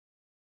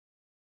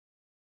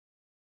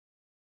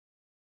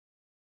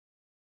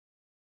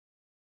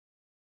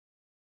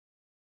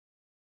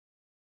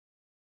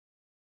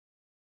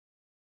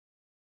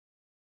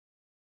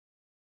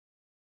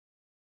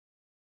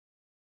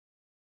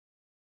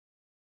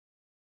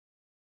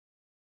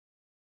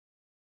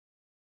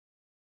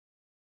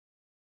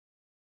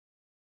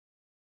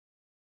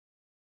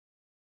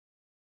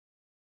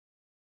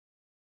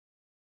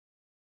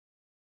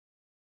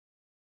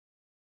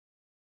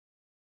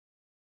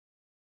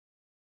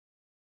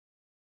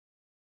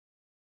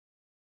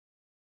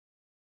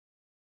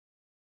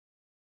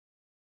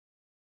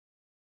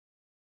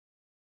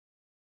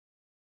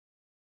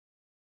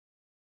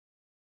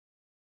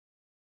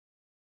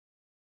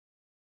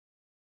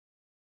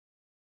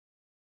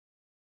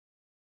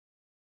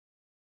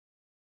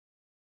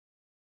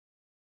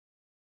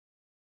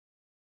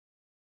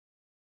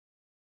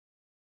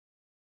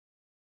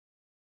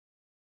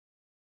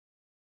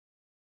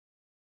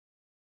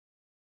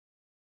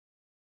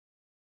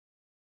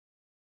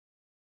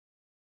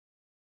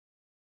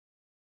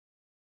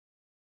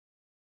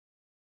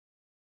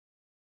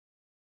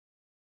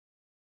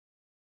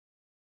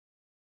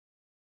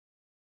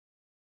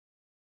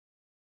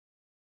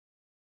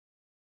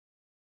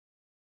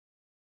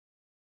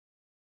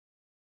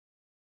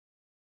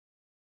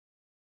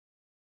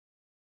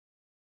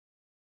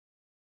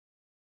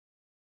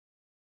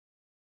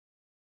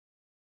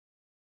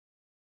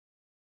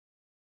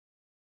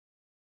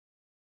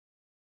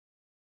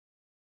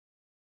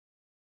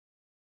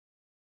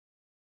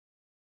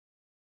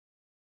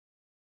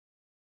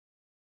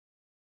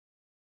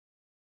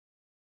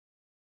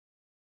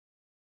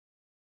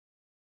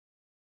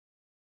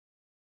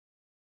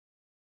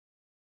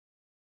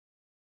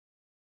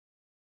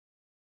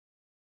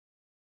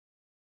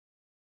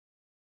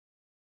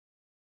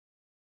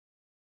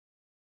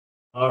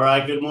All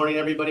right, good morning,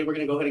 everybody. We're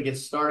going to go ahead and get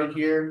started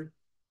here.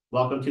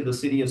 Welcome to the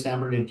City of San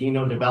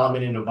Bernardino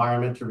Development and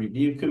Environmental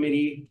Review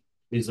Committee.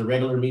 This is a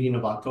regular meeting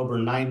of October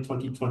 9th,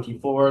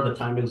 2024. The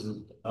time is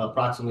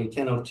approximately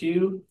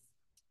 10:02.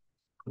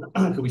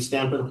 Could we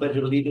stand for the Pledge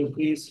of Allegiance,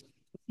 please?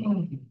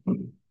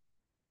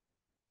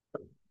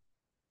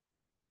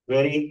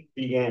 Ready?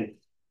 Begin.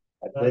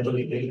 I pledge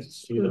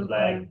allegiance to the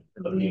flag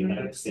of the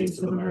United States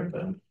of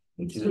America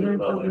and to the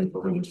republic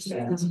for which it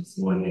stands,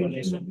 one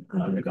nation,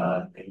 under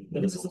God,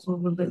 indivisible,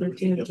 with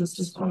liberty and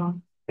justice for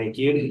all. Thank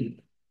you.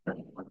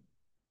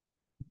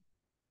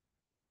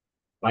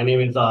 My name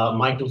is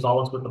Mike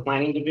Gonzalez with the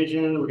Planning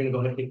Division. We're going to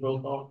go ahead and take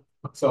roll call.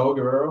 Saul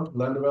Guerrero,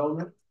 Land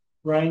Development.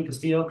 Ryan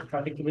Castillo,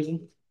 Traffic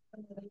Division.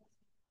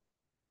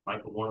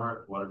 Michael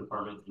Warhart, Water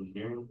Department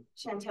Engineering.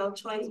 Chantel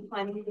Choi,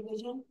 Planning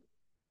Division.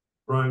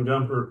 Brian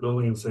Gumper,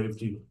 Building and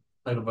Safety.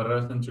 Jairo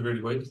Barras,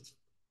 Integrated Waste.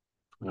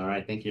 All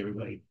right, thank you,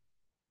 everybody.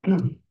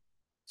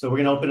 So we're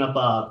going to open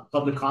up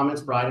public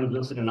comments for items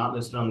listed and not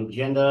listed on the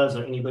agenda. Is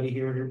there anybody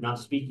here not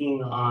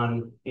speaking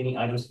on any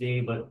items today,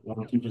 but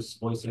want to just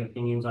voice their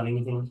opinions on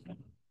anything?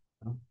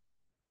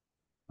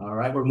 All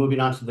right, we're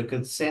moving on to the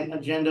consent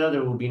agenda.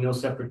 There will be no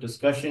separate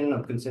discussion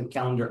of consent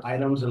calendar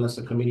items unless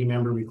a committee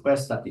member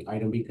requests that the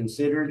item be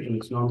considered in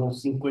its normal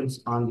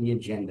sequence on the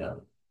agenda.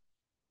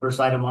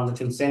 First item on the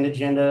consent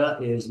agenda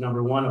is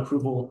number 1,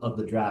 approval of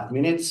the draft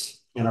minutes.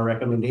 And our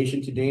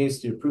recommendation today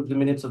is to approve the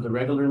minutes of the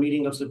regular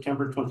meeting of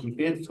September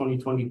 25th,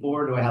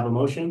 2024. Do I have a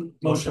motion?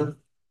 Motion.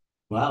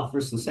 Wow,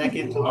 first and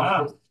second.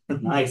 Wow.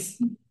 Nice.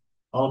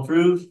 All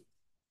approved?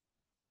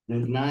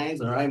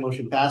 Nice. All right,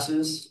 motion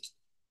passes.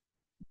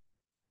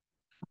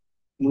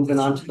 Moving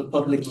on to the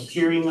public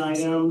hearing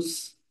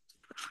items.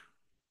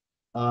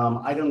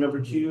 Item number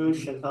 2,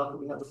 Chantal,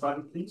 can we have the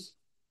project, please?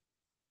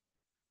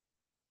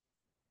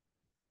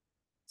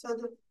 So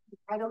the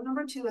item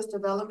number 2 is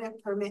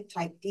development permit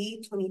type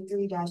D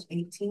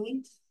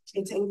 23-18.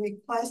 It's a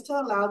request to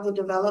allow the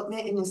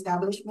development and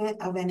establishment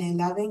of an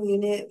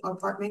 11-unit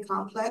apartment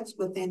complex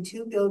within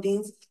 2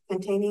 buildings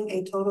containing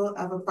a total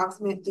of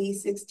approximately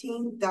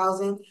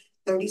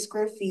 16,030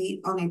 square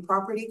feet on a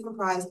property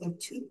comprised of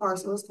 2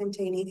 parcels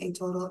containing a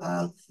total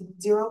of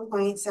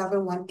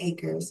 0.71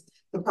 acres.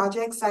 The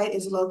project site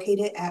is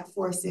located at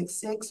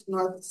 466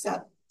 North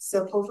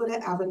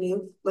Sepulveda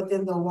Avenue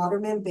within the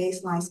Waterman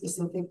Baseline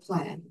Specific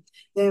Plan.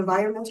 The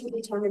environmental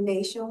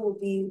determination will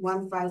be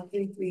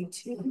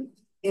 15332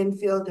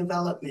 infill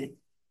development.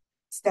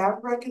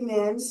 Staff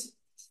recommends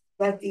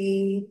that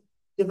the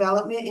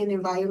Development and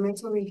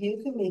Environmental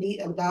Review Committee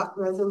adopt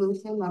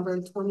resolution number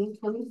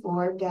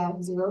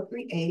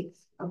 2024-038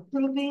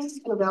 approving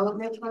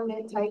development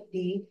permit type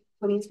D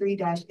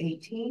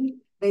 23-18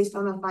 based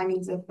on the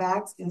findings of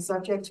facts and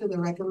subject to the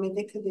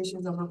recommended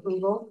conditions of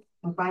approval,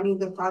 and finding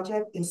the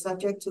project is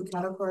subject to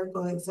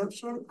categorical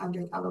exemption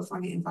under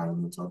California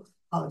environmental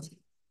policy.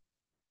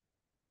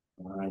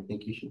 All right,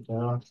 thank you,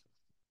 Chantal.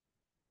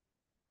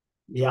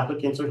 The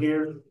applicants are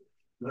here.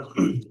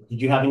 Did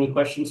you have any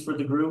questions for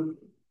the group?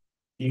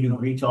 Do you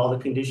agree to all the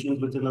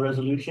conditions within the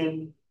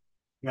resolution?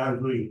 Yeah, I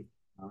agree.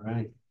 All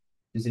right.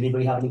 Does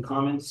anybody have any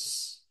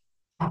comments?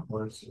 Of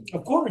course.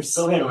 Go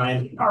ahead,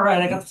 Ryan. All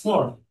right, I got the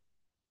floor.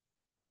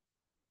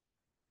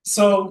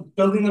 So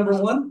building number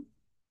 1,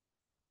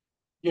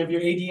 you have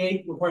your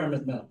ADA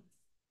requirement met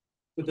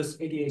with this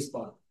ADA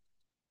spot.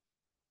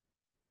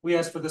 We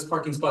asked for this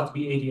parking spot to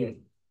be ADA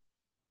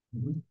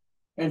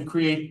and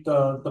create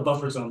the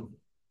buffer zone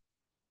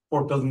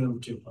for building number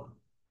 2.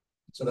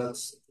 So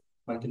that's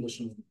my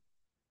condition.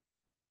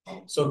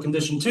 So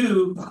condition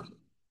 2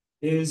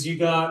 is you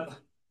got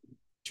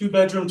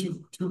 2-bedroom,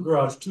 two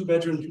garage,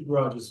 2-bedroom, 2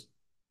 garages.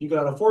 You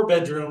got a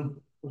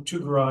 4-bedroom with 2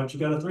 garage. You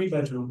got a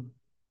 3-bedroom,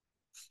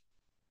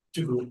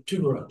 2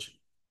 garage.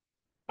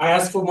 I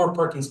asked for more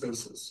parking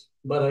spaces,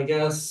 but I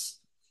guess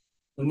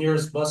the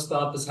nearest bus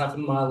stop is half a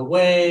mile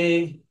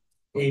away.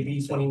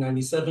 AB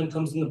 2097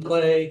 comes into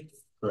play.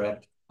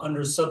 Correct.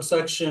 Under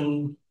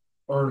subsection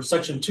or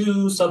section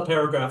 2,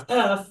 subparagraph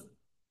F,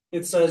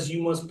 it says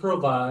you must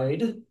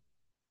provide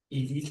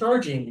EV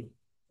charging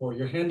for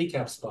your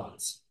handicap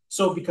spots.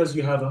 So because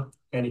you have a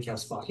handicap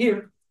spot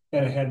here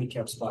and a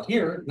handicap spot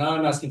here, now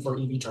I'm asking for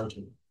EV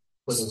charging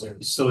for those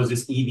areas. So is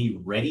this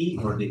EV ready,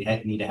 or do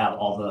they need to have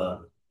all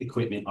the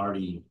equipment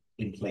already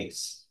in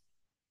place?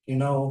 You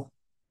know,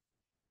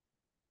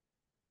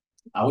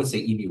 I would say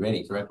EV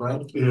ready, correct,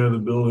 Ryan? Yeah, the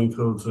building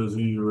code says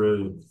you're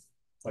ready.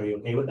 Are you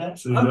okay with that?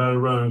 So you gotta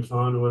run a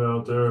conduit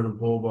out there and a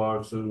pole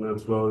box, and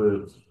that's about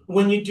it.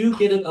 when you do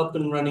get it up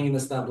and running and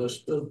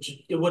established,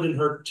 it wouldn't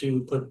hurt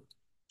to put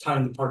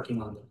timed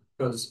parking on there,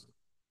 because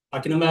I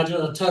can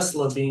imagine a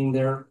Tesla being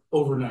there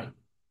overnight.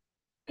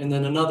 And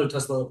then another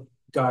Tesla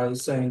guy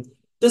saying,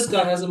 this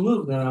guy hasn't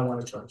moved and I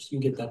want to charge. You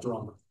get that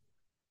drama.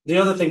 The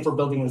other thing for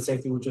building and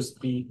safety would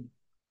just be,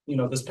 you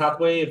know, this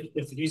pathway,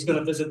 if he's going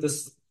to visit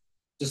this,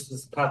 just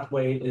this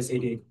pathway is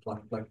ADA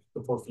compliant, like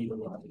the 4 feet or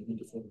whatever. You need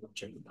to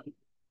check it.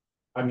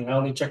 I mean, I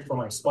only check for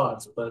my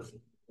spots, but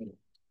you know,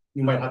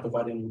 you might have to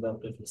widen it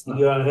up if it's not.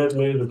 Yeah, I had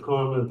made a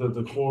comment that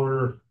the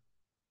corner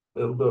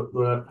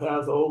that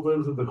path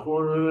opens at the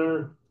corner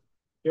there?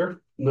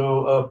 Here,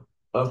 No,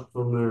 up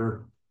from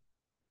there.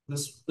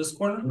 this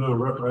corner? No,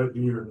 right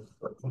here.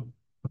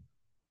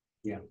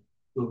 Yeah.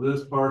 So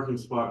this parking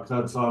spot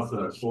cuts off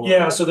that corner.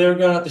 Yeah, so they're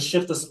gonna have to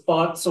shift the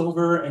spots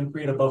over and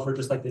create a buffer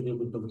just like they did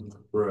with the.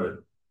 Right.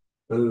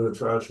 And then the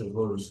trash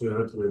enclosure, so you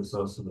have to be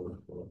accessible.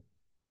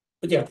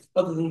 But yeah,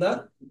 other than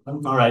that,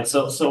 All right,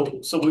 so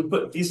we'll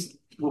put these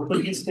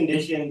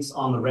conditions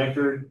on the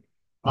record.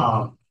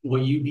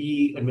 Will you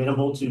be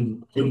amenable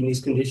to putting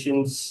these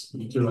conditions,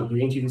 to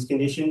agreeing to these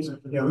conditions?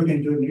 Yeah, we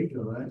can do it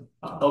later, right?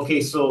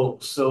 Okay, so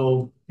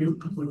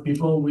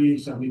Before we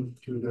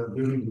submit to the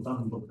building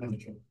department for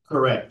furniture.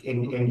 correct,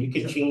 and you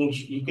could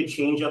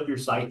change up your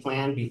site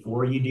plan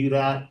before you do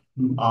that.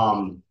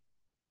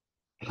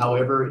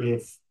 However,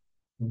 if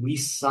we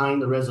sign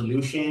the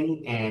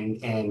resolution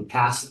and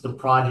pass the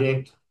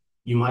project,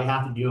 you might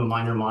have to do a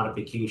minor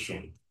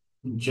modification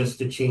just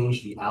to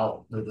change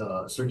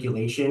the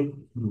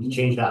circulation, to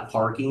change that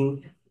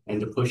parking and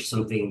to push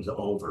some things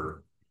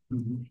over.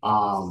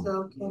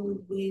 So can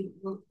we,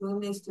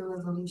 when is the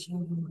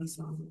resolution gonna be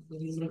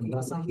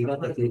signed? We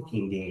got the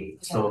 15 days.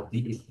 So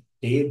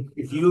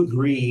if you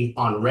agree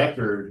on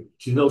record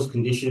to those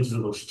conditions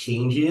and those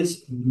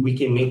changes, we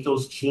can make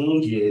those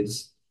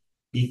changes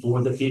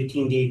before the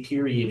 15-day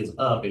period is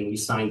up and we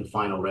sign the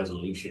final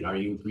resolution. Are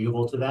you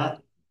agreeable to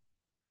that?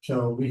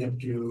 So we have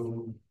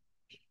to.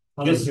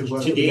 Just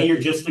today, you're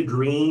just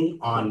agreeing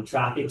on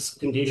traffic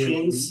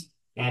conditions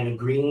and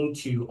agreeing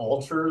to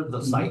alter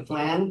the site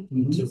plan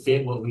to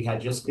fit what we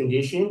had just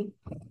conditioned,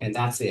 and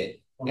that's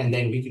it. And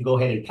then we can go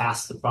ahead and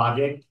pass the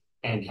project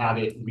and have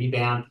it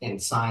revamped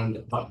and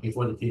signed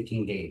before the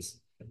 15 days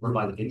or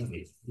by the 15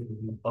 days.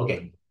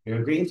 Okay, you're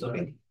agreeing?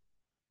 Okay.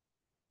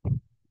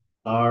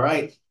 All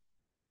right.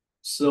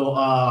 So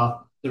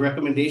the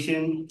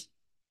recommendation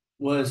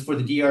was for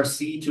the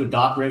DRC to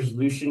adopt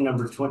resolution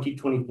number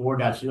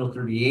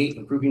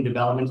 2024-038, approving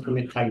development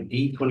permit type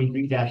D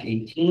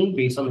 23-18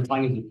 based on the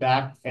findings of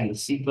fact and the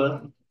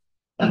SEPA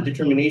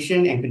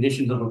determination and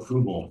conditions of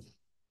approval.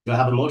 Do I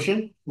have a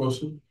motion?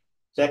 Motion.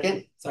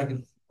 Second?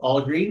 second. All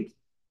agreed?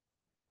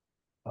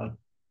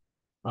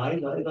 Aye.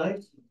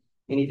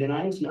 Any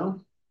denies?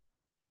 No?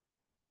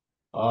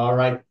 All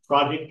right,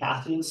 project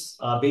passes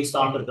based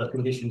off of the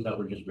conditions that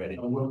were just read.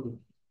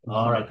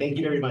 All right, thank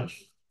you very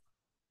much.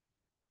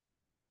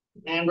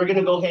 And we're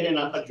gonna go ahead and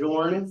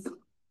adjourn.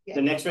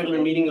 The next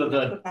regular meeting of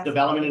the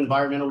Development and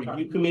Environmental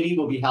Review Committee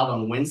will be held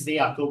on Wednesday,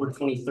 October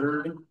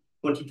 23rd,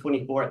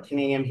 2024 at 10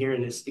 a.m. here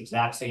in this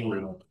exact same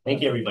room.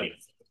 Thank you, everybody.